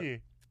on Look it up.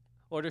 Wiki.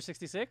 Order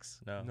 66?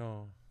 No.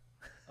 No,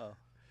 Oh,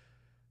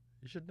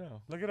 You should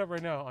know. look it up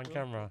right now on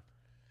camera.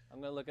 I'm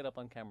going to look it up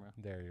on camera.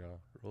 There you go.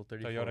 Rule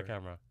 34. Toyota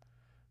camera.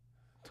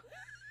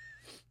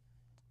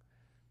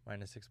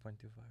 Minus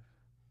 6.25.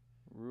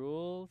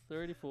 Rule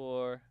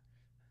 34.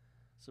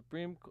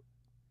 Supreme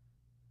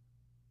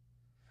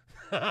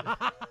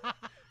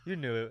You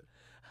knew it.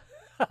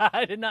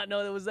 I did not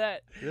know there was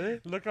that. Really?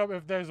 Look up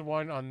if there's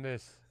one on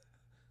this.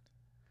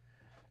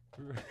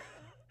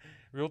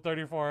 Rule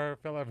 34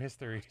 film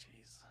history.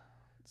 Jeez.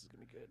 This is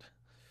going to be good.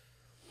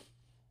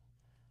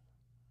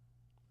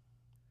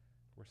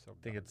 We're so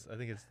I think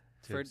it's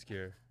too Ferd-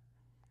 obscure.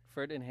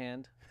 Ferd in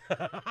hand. Is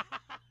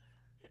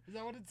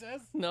that what it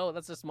says? No,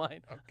 that's just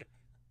mine. Okay.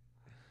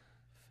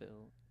 Phil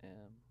M.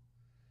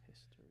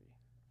 History.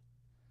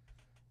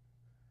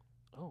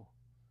 Oh.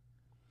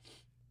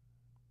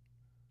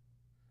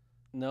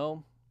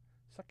 No,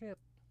 Suck it.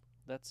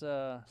 that's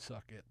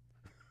Suck it.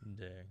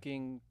 Dang.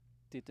 King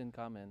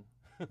Tutankhamen.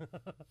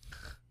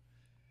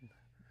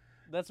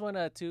 That's when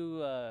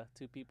two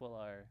people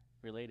are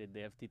related.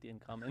 They have Titi in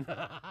common.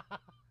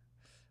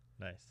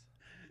 Nice.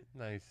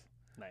 Nice.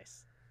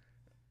 Nice.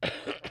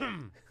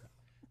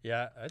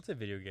 Yeah, it's a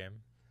video game.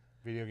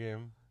 Video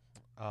game.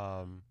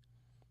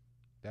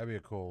 That'd be a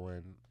cool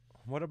one.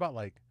 What about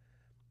like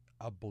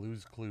a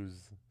Blue's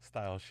Clues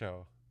style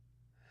show?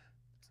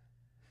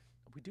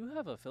 We do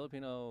have a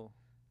Filipino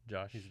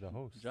Josh. He's the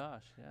host.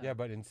 Josh. Yeah. Yeah,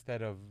 but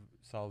instead of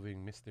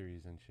solving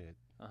mysteries and shit,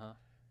 Uh-huh.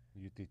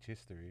 you teach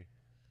history.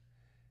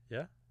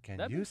 Yeah? Can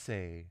That'd you be-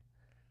 say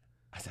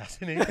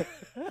assassinate?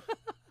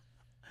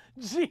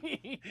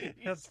 Gee.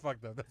 That's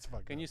fucked up. That's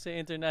fucked Can up. you say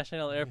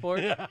international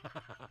airport?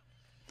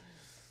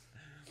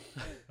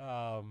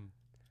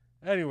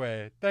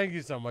 Anyway, thank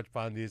you so much,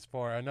 Pandis,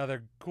 for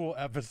another cool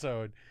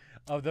episode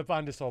of the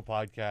Pandisol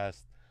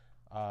podcast.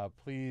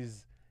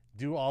 Please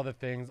do all the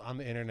things on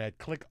the internet.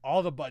 Click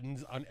all the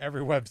buttons on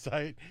every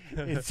website,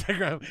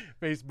 Instagram,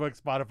 Facebook,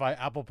 Spotify,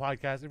 Apple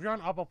Podcasts. If you're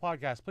on Apple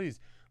Podcasts, please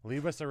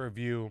leave us a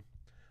review.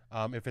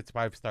 If it's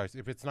 5 stars.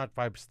 If it's not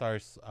 5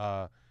 stars,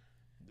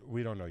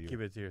 we don't know you.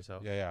 Keep it to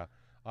yourself. Yeah.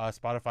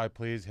 Spotify,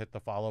 please hit the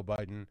follow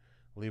button.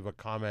 Leave a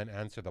comment.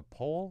 Answer the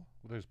poll.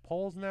 There's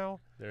polls now.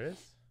 There is?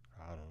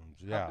 I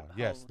don't. Yeah.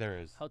 Yes, there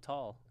is. How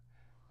tall?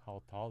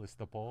 How tall is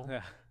the pole?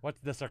 Yeah. What's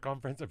the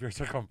circumference of your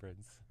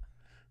circumference?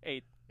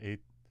 8,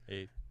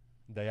 8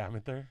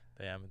 Diameter?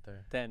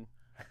 diameter. 10,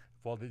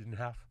 Folded in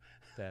half?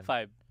 10.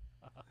 5.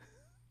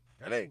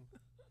 Galing!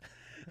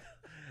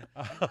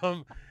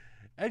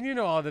 And you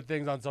know all the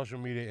things on social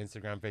media,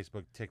 Instagram,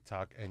 Facebook,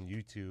 TikTok, and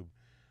YouTube.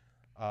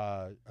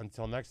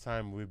 Until next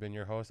time, we've been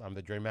your hosts. I'm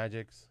the Dre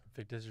Magics.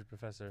 Fictitious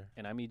professor.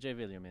 And I'm EJ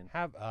Villiamin.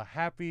 Have a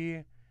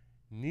happy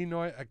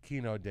Ninoy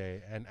Aquino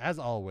Day. And as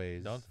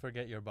always, Don't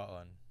forget your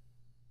baon.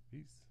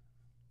 peace.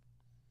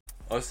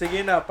 O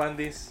sige na,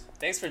 Pandis.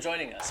 Thanks for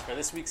joining us for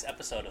this week's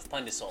episode of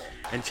Pandisol.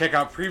 And check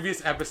out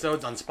previous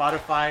episodes on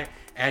Spotify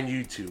and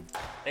YouTube.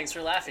 Thanks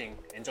for laughing,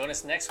 and join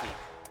us next week,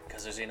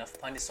 because there's enough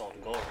Pandisol to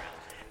go around.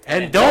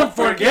 And don't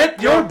forget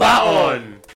your baon!